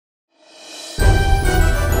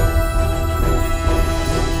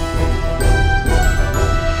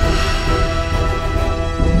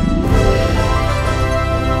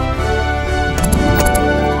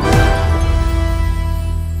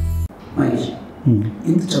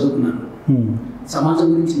ఇంత చదువుకున్నారు, సమాజం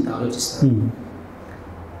గురించి ఇంత ఆలోచిస్తారు,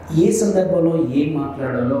 ఏ సందర్భంలో ఏం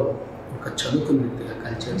మాట్లాడాలో ఒక చదువుకున్నట్టుగా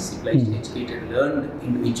కల్చర్ సివిలైజ్డ్ ఎడ్యుకేటెడ్ లెర్న్డ్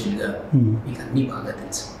ఇండివిజువల్గా మీకు అన్నీ బాగా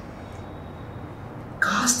తెలుసు.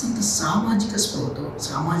 కాస్తంత సామాజిక స్పృహతో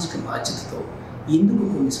సామాజిక బాధ్యతతో ఎందుకు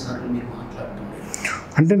కొన్నిసార్లు మీరు మాట్లాడటం లేదు?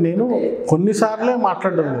 అంటే నేను కొన్నిసార్లే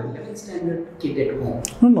మాట్లాడడం లేదు.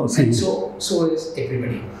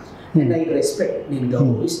 And I respect, నేను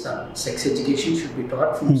గౌరవిస్తాను, sex education should be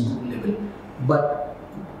taught from school level, but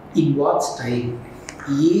in what style,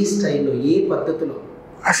 ఏ స్టైల్లో, ఏ పద్ధతిలో?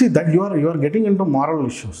 Actually, that you are getting into moral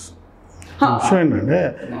issues. ఏంటంటే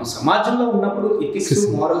సమాజంలో ఉన్నప్పుడు ఎథిక్స్,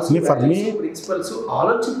 మారల్స్, ప్రిన్సిపల్స్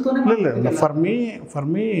ఆలోచనతోనే. For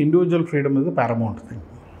me individual freedom is the paramount thing.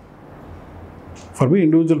 For me,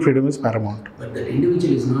 individual freedom is paramount. But that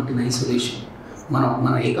individual is not in isolation.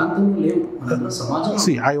 మన ఏకాంతంలో లేవు, మన సమాజం.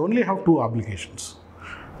 See, I only have two obligations: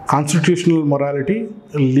 constitutional morality,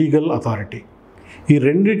 legal authority. ఈ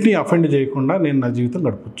రెండింటిని offend చేయకుండా నేను నా జీవితం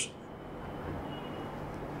గడపచ్చు.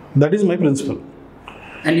 That is my principal.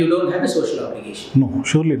 And you don't have a social obligation? No,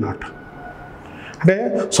 surely not. అంటే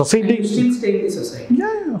society, still stay in the society?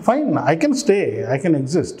 Yeah, fine. I can stay, I can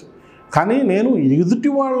exist. కానీ నేను ఎదుటి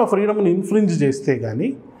వాళ్ళ ఫ్రీడమ్ని ఇన్ఫ్లుయెన్స్ చేస్తే కానీ,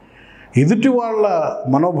 ఎదుటి వాళ్ళ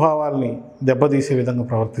మనోభావాల్ని దెబ్బతీసే విధంగా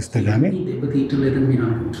ప్రవర్తిస్తే కానీ,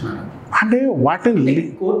 అంటే వాటిని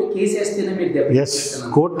కోర్టు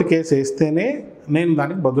కేసు వేస్తేనే నేను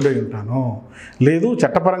దానికి బదులై ఉంటాను. లేదు,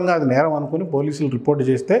 చట్టపరంగా అది నేరం అనుకుని పోలీసులు రిపోర్ట్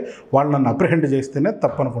చేస్తే వాళ్ళు నన్ను అప్రిహెండ్ చేస్తేనే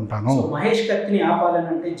తప్పనుకుంటాను. మహేష్ కత్తిని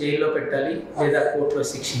ఆపాలనంటే జైల్లో పెట్టాలి లేదా కోర్టులో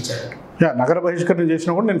శిక్షించాలి. నగర బహిష్కరణ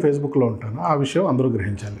చేసినా కూడా నేను ఫేస్బుక్లో ఉంటాను. ఆ విషయం అందరూ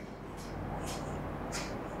గ్రహించాలి.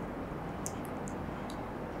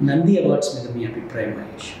 నంది అవార్డ్స్ మీద మీ అభిప్రాయం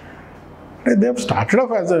Mahesh? They have started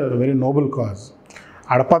off as a very noble cause.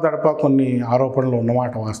 అడపాదడపా కొన్ని ఆరోపణలు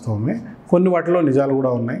ఉన్నమాట వాస్తవమే, కొన్ని వాటిలో నిజాలు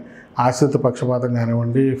కూడా ఉన్నాయి. ఆశ్రిత పక్షపాతం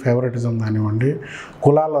కానివ్వండి, ఫేవరెటిజం కానివ్వండి,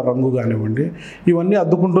 కులాల రంగు కానివ్వండి, ఇవన్నీ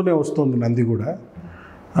అద్దుకుంటూనే వస్తుంది నంది కూడా.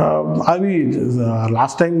 అవి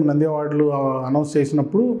లాస్ట్ టైం నంది అవార్డులు అనౌన్స్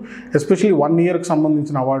చేసినప్పుడు ఎస్పెషల్లీ 1 ఇయర్కి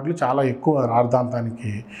సంబంధించిన అవార్డులు చాలా ఎక్కువ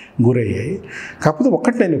రాద్ధాంతానికి గురయ్యాయి. కాకపోతే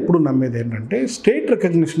ఒక్కటి నేను ఎప్పుడు నమ్మేది ఏంటంటే, state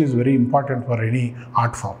recognition is very important for any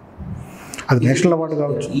art form. అది నేషనల్ అవార్డు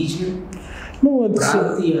కావచ్చు,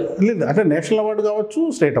 లేదు అంటే నేషనల్ అవార్డు కావచ్చు,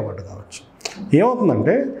 స్టేట్ అవార్డు కావచ్చు.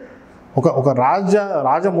 ఏమవుతుందంటే ఒక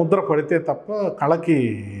రాజముద్ర పడితే తప్ప కళకి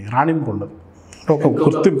రాణింపు ఉండదు, ఒక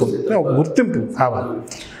గుర్తింపు కావాలి.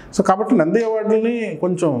 సో కాబట్టి నంది అవార్డుని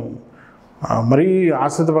కొంచెం మరీ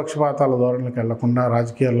ఆశ్రిత పక్షపాతాల ధోరణికి వెళ్లకుండా,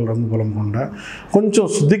 రాజకీయాల రంగు పొలమకుండా కొంచెం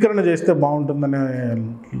శుద్ధీకరణ చేస్తే బాగుంటుందనే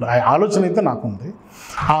ఆలోచన అయితే నాకుంది.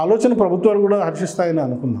 ఆ ఆలోచన ప్రభుత్వాలు కూడా హర్షిస్తాయని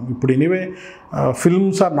అనుకుందాం. ఇప్పుడు anyway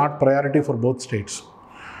films are not priority for both states.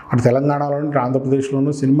 అటు తెలంగాణలోని,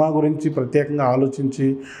 ఆంధ్రప్రదేశ్లోనూ సినిమా గురించి ప్రత్యేకంగా ఆలోచించి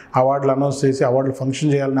అవార్డులు అనౌన్స్ చేసి అవార్డులు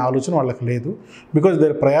ఫంక్షన్ చేయాలనే ఆలోచన వాళ్ళకి లేదు. Because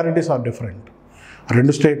there priorities are different.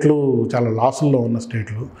 2 స్టేట్లు చాలా లాసుల్లో ఉన్న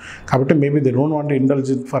స్టేట్లు కాబట్టి maybe they don't want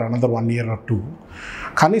indulge for another 1 year or 2.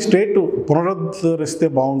 కానీ స్టేట్ పునరుద్ధరిస్తే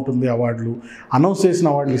బాగుంటుంది, అవార్డులు అనౌన్స్ చేసిన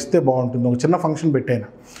అవార్డులు ఇస్తే బాగుంటుంది. ఒక చిన్న ఫంక్షన్ పెట్టైనా,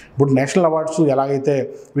 ఇప్పుడు నేషనల్ అవార్డ్స్ ఎలాగైతే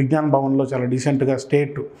విజ్ఞాన్ భవన్లో చాలా డీసెంట్గా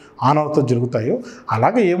స్టేట్ ఆనర్తో జరుగుతాయో,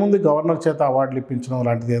 అలాగే ఏముంది గవర్నర్ చేత అవార్డులు ఇప్పించడం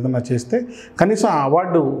లాంటిది ఏదైనా చేస్తే కనీసం ఆ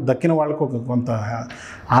అవార్డు దక్కిన వాళ్ళకు కొంత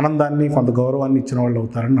ఆనందాన్ని, కొంత గౌరవాన్ని ఇచ్చిన వాళ్ళు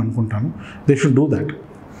అవుతారని అనుకుంటాను. They should do that.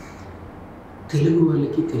 Telugu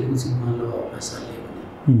వాళ్ళకి తెలుగు సినిమాల్లో అవకాశాలు లేవని,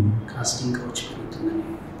 కాస్టింగ్ కౌచ్ పెరుగుతుందని,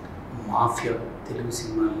 మాఫియా తెలుగు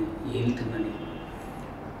సినిమాల్ని ఏలుతుందని,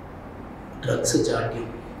 డ్రగ్స్ జాడ్యం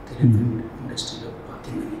తెలుగు ఇండస్ట్రీలో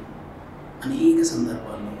పాకిందని అనేక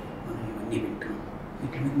సందర్భాల్లో మనం ఇవన్నీ వింటున్నాం.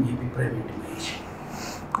 వీటి మీద మీ అభిప్రాయం ఏంటి మహేష్?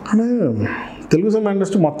 అంటే తెలుగు సినిమా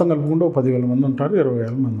ఇండస్ట్రీ మొత్తం కలుపుకుంటే 10,000 మంది ఉంటారు,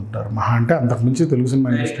 20,000 మంది ఉంటారు మహా. అంటే అంతకుమించి తెలుగు సినిమా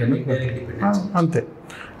ఇండస్ట్రీ అంతే.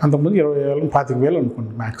 అంతకుముందు 20,000, 25,000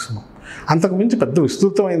 అనుకోండి మ్యాక్సిమం. అంతకుమించి పెద్ద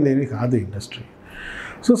విస్తృతమైంది ఏమీ కాదు ఇండస్ట్రీ.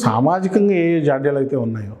 సో సామాజికంగా ఏ జాడ్యాలు అయితే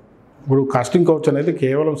ఉన్నాయో, ఇప్పుడు కాస్టింగ్ కౌచ్ అనేది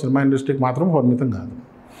కేవలం సినిమా ఇండస్ట్రీకి మాత్రం పరిమితం కాదు,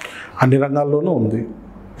 అన్ని రంగాల్లోనూ ఉంది.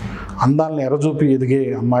 అందాలను ఎరచూపి ఎదిగే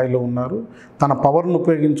అమ్మాయిలు ఉన్నారు, తన పవర్ను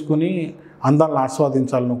ఉపయోగించుకొని అందాలను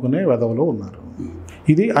ఆస్వాదించాలనుకునే వెధవలు ఉన్నారు.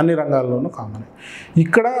 ఇది అన్ని రంగాల్లోనూ కామన్.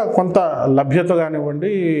 ఇక్కడ కొంత లభ్యత కానివ్వండి,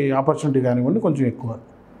 ఆపర్చునిటీ కానివ్వండి కొంచెం ఎక్కువ.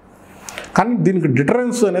 కానీ దీనికి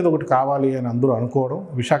డిటరెన్స్ అనేది ఒకటి కావాలి అని అందరూ అనుకోవడం,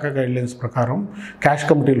 విశాఖ గైడ్లైన్స్ ప్రకారం క్యాష్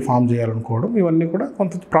కమిటీలు ఫామ్ చేయాలనుకోవడం, ఇవన్నీ కూడా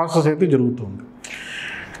కొంత ప్రాసెస్ అయితే జరుగుతుంది.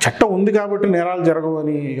 చట్టం ఉంది కాబట్టి నేరాలు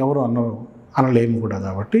జరగవని ఎవరు అనలేము కూడా.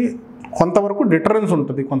 కాబట్టి కొంతవరకు డిటరెన్స్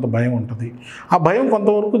ఉంటుంది, కొంత భయం ఉంటుంది. ఆ భయం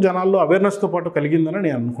కొంతవరకు జనాల్లో అవేర్నెస్తో పాటు కలిగిందని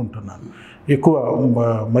నేను అనుకుంటున్నాను. ఎక్కువ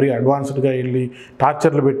మరి అడ్వాన్స్డ్గా వెళ్ళి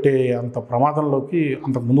టార్చర్లు పెట్టే అంత ప్రమాదంలోకి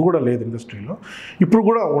అంతకు ముందు కూడా లేదు ఇండస్ట్రీలో, ఇప్పుడు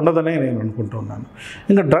కూడా ఉండదనే నేను అనుకుంటున్నాను.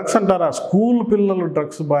 ఇంకా డ్రగ్స్ అంటారా, స్కూల్ పిల్లలు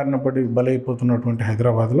డ్రగ్స్ బారిన పడి బలైపోతున్నటువంటి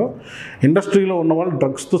హైదరాబాద్లో ఇండస్ట్రీలో ఉన్న వాళ్ళు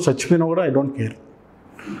డ్రగ్స్తో చచ్చిపోయినా కూడా I don't care.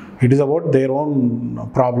 It is about their own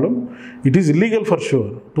problem. It is illegal for sure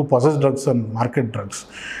to possess drugs and market drugs.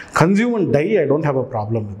 Consume and die, I don't have a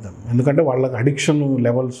problem with them. ఎందుకంటే వాళ్ళకి అడిక్షన్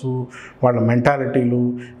లెవెల్స్, వాళ్ళ మెంటాలిటీలు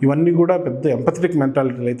ఇవన్నీ కూడా పెద్ద empathetic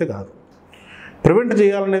మెంటాలిటీలు అయితే కాదు. Prevent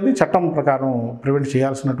చేయాలనేది చట్టం ప్రకారం ప్రివెంట్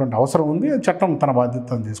చేయాల్సినటువంటి అవసరం ఉంది. చట్టం తన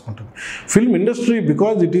బాధ్యతను తీసుకుంటుంది. Film industry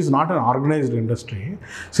because it is not an organised industry.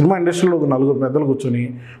 Cinema ఇండస్ట్రీలో ఒక నలుగురు పెద్దలు కూర్చొని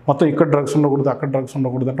మొత్తం ఇక్కడ డ్రగ్స్ ఉండకూడదు, అక్కడ డ్రగ్స్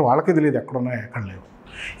ఉండకూడదు అంటే వాళ్ళకే తెలియదు ఎక్కడ ఉన్నాయో ఎక్కడ లేవు.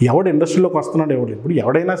 ఎవడు ఇండస్ట్రీలోకి వస్తున్నాడు ఎవడు. ఇప్పుడు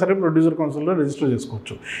ఎవడైనా సరే ప్రొడ్యూసర్ కౌన్సిల్లో రిజిస్టర్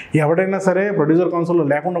చేసుకోవచ్చు. ఎవడైనా సరే ప్రొడ్యూసర్ కౌన్సిల్లో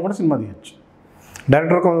లేకుండా కూడా సినిమా తీయచ్చు.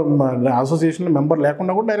 డైరెక్టర్ అసోసియేషన్ మెంబర్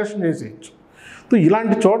లేకుండా కూడా డైరెక్షన్ చేసేయచ్చు. సో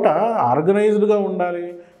ఇలాంటి చోట ఆర్గనైజ్డ్గా ఉండాలి,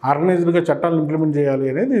 ఆర్గనైజ్డ్గా చట్టాలను ఇంప్లిమెంట్ చేయాలి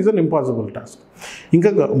అనేది ఈజ్ అన్ ఇంపాసిబుల్ టాస్క్.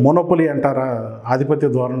 ఇంకా మోనోపొలీ అంటారా, ఆధిపత్య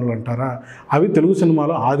ధోరణులు అంటారా, అవి తెలుగు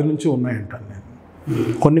సినిమాలో ఆది నుంచి ఉన్నాయంటాను నేను.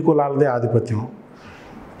 కొన్ని కులాలదే ఆధిపత్యం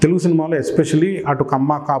తెలుగు సినిమాలో, ఎస్పెషలీ అటు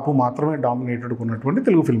కమ్మ కాపు మాత్రమే డామినేటెడ్ ఉన్నటువంటి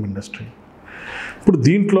తెలుగు ఫిల్మ్ ఇండస్ట్రీ. ఇప్పుడు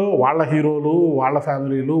దీంట్లో వాళ్ళ హీరోలు, వాళ్ళ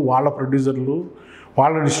ఫ్యామిలీలు, వాళ్ళ ప్రొడ్యూసర్లు,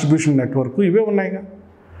 వాళ్ళ డిస్ట్రిబ్యూషన్ నెట్వర్క్ ఇవే ఉన్నాయిగా.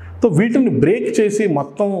 సో వీటిని బ్రేక్ చేసి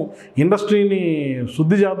మొత్తం ఇండస్ట్రీని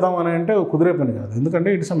శుద్ధి చేద్దామని అంటే కుదిరే పని కాదు. ఎందుకంటే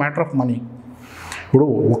it's a matter of money. ఇప్పుడు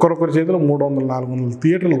ఒకరొకరి చేతిలో 300-400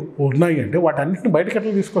 థియేటర్లు ఉన్నాయి అంటే వాటన్నిటిని బయటకు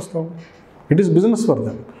ఎట్లా తీసుకొస్తాం? It is business for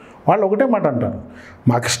them. వాళ్ళు ఒకటే మాట అంటారు,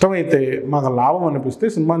 మాకు ఇష్టమైతే మాకు లాభం అనిపిస్తే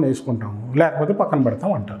సినిమాని వేసుకుంటాము, లేకపోతే పక్కన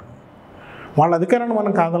పెడతాం అంటారు. వాళ్ళ అధికారాన్ని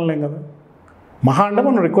మనం కాదనలేం కదా. మహా అంటే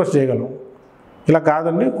మనం రిక్వెస్ట్ చేయగలం, ఇలా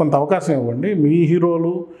కాదండి కొంత అవకాశం ఇవ్వండి, మీ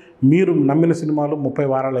హీరోలు మీరు నమ్మిన సినిమాలు 30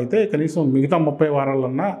 వారాలు అయితే కనీసం మిగతా 30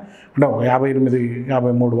 వారాలన్నా అంటే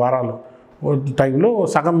 58-53 వారాలు టైంలో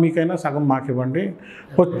సగం మీకైనా సగం మాకు ఇవ్వండి,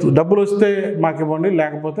 డబ్బులు వస్తే మాకు ఇవ్వండి,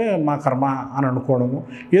 లేకపోతే మా కర్మ అని అనుకోవడము,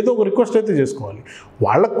 ఏదో ఒక రిక్వెస్ట్ అయితే చేసుకోవాలి.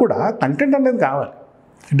 వాళ్ళకు కూడా కంటెంట్ అనేది కావాలి.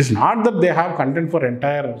 It is not that they have content for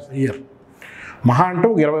entire year. మహా అంటే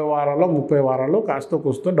 20 వారాల్లో 30 వారాల్లో కాస్త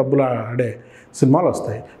కూస్తో డబ్బులు ఆడే సినిమాలు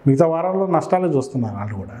వస్తాయి, మిగతా వారాల్లో నష్టాలే చూస్తున్నారు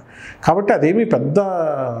వాళ్ళు కూడా. కాబట్టి అదేమీ పెద్ద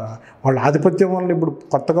వాళ్ళ ఆధిపత్యం వల్ల ఇప్పుడు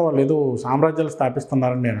కొత్తగా వాళ్ళు ఏదో సామ్రాజ్యాలు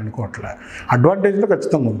స్థాపిస్తున్నారని నేను అనుకోవట్లే. అడ్వాంటేజ్లో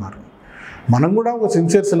ఖచ్చితంగా ఉన్నారు. మనం కూడా ఒక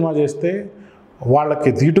సిన్సియర్ సినిమా చేస్తే వాళ్ళకి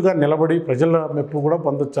ధీటుగా నిలబడి ప్రజల మెప్పు కూడా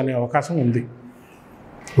పొందొచ్చు అనే అవకాశం ఉంది.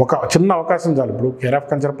 ఒక చిన్న అవకాశం చాలు. ఇప్పుడు కేర్ ఆఫ్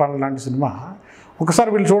కంచరపాలెం లాంటి సినిమా ఒకసారి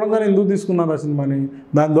వీళ్ళు చూడంగానే ఎందుకు తీసుకున్నారు ఆ సినిమాని,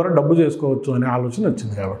 దాని ద్వారా డబ్బు చేసుకోవచ్చు అనే ఆలోచన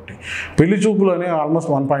వచ్చింది. కాబట్టి పెళ్లి చూపులు అనే ఆల్మోస్ట్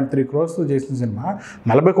 1.3 crores చేసిన సినిమా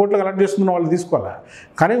 40 కోట్లు కలెక్ట్ చేస్తున్న వాళ్ళు తీసుకోవాలి,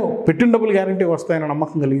 కానీ పెట్టిన డబ్బులు గ్యారంటీ వస్తాయని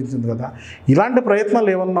నమ్మకం కలిగించింది కదా. ఇలాంటి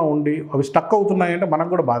ప్రయత్నాలు ఏమన్నా ఉండి అవి స్టక్ అవుతున్నాయంటే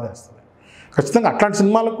మనకు కూడా బాధేస్తుంది. ఖచ్చితంగా అట్లాంటి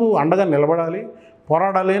సినిమాలకు అండగా నిలబడాలి,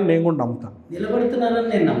 పోరాడాలి అని నేను కూడా నమ్ముతాను. నిలబడుతున్నారని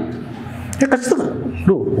నేను నమ్ముతున్నాను. ఖచ్చితంగా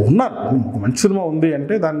ఇప్పుడు ఉన్నారు. ఒక మంచి సినిమా ఉంది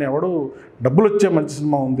అంటే దాన్ని ఎవడు, డబ్బులు వచ్చే మంచి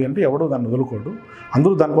సినిమా ఉంది అంటే ఎవడో దాన్ని వదులుకోడు.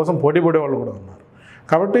 అందరూ దానికోసం పోటీ పడేవాళ్ళు కూడా ఉన్నారు.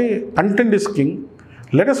 కాబట్టి content is king.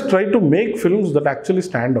 Let us try to make films that actually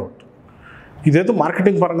stand out. ఇదేదో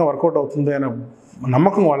మార్కెటింగ్ పరంగా వర్కౌట్ అవుతుంది అనే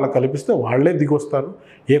నమ్మకం వాళ్ళకి కల్పిస్తే వాళ్ళే దిగొస్తారు.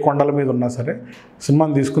 ఏ కొండల మీద ఉన్నా సరే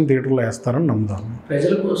సినిమాని తీసుకుని థియేటర్లో వేస్తారని నమ్ముతాను.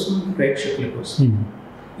 ప్రజల కోసం, ప్రేక్షకుల కోసం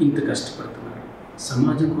ఇంత కష్టపడుతున్నారు.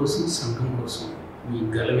 సమాజం కోసం, సంఘం కోసం మీ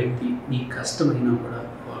గలవెత్తి మీ కష్టమైనా కూడా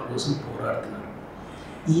వాళ్ళ కోసం పోరాడుతున్నారు.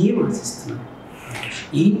 ఏం ఆశిస్తున్నారు,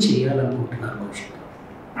 ఏం చేయాలనుకుంటున్నారు భవిష్యత్తు?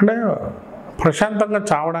 అంటే ప్రశాంతంగా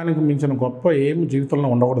చావడానికి మించిన గొప్ప ఏం జీవితంలో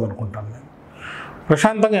ఉండకూడదు అనుకుంటాను నేను.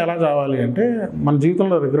 ప్రశాంతంగా ఎలా చావాలి అంటే మన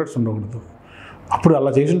జీవితంలో రిగ్రెట్స్ ఉండకూడదు. అప్పుడు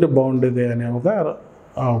అలా చేసింటే బాగుండేది అనే ఒక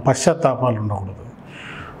పశ్చాత్తాపాలు ఉండకూడదు.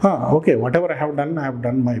 Okay, what ever I have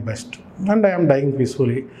done my best and I'm dyeing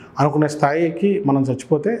peacefully అనుకునే స్థాయికి మనం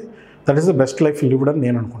చచ్చిపోతే that is the best life lived అని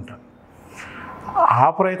నేను అనుకుంటాను. ఆ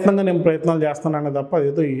ప్రయత్నంగా నేను ప్రయత్నాలు చేస్తున్నానే తప్ప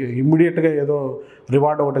ఏదో ఇమ్మీడియట్గా ఏదో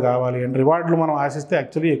రివార్డ్ ఒకటి కావాలి అంటే రివార్డులు మనం ఆశిస్తే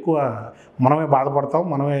యాక్చువల్లీ ఎక్కువ మనమే బాధపడతాం,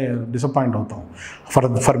 మనమే డిసప్పాయింట్ అవుతాం.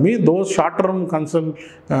 For me those short term concern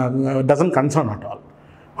doesn't concern at all.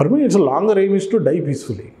 For me it's longer aim is to die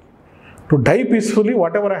peacefully. To die peacefully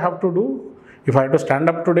what ever I have to do, if I have to stand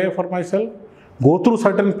up today for my self, go through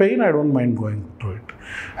certain pain, I don't mind going through it.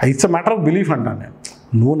 It's a matter of belief అంటాను నేను.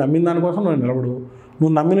 నువ్వు నమ్మిన దానికోసం నువ్వు నిలబడు,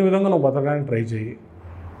 నువ్వు నమ్మిన విధంగా నువ్వు బతకడానికి ట్రై చేయి,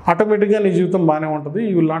 ఆటోమేటిక్గా నీ జీవితం బాగానే ఉంటుంది.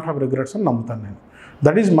 You will not have regrets అని నమ్ముతాను నేను.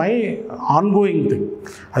 That is my on going thing.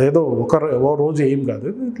 అదేదో ఓ రోజు ఎయిమ్ కాదు,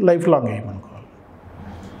 లైఫ్ లాంగ్ ఎయిమ్ అనుకోవాలి.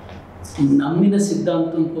 నమ్మిన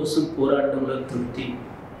సిద్ధాంతం కోసం పోరాటంలో తృప్తి,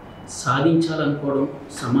 సాధించాలనుకోవడం,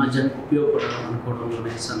 సమాజానికి ఉపయోగపడాలి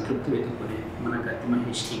అనుకోవడంలోనే సంతృప్తి వెతుక్కునే మన కత్తి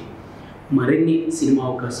మహేష్కి మరిన్ని సినిమా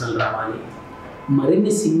అవకాశాలు రావాలి,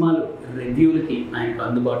 మరిన్ని సినిమాలు రివ్యూలకి ఆయనకు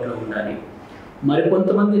అందుబాటులో ఉండాలి,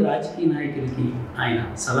 మరికొంతమంది రాజకీయ నాయకులకి ఆయన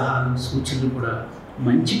సలహాలు సూచనలు కూడా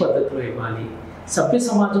మంచి పద్ధతిలో ఇవ్వాలి, సభ్య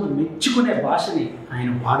సమాజం మెచ్చుకునే భాషని ఆయన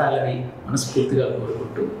వాడాలని మనస్ఫూర్తిగా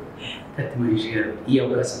కోరుకుంటూ కత్తి మహేష్ గారు ఈ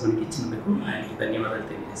అవకాశం మనకి ఇచ్చినందుకు ఆయనకి ధన్యవాదాలు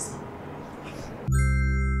తెలియజేస్తాం.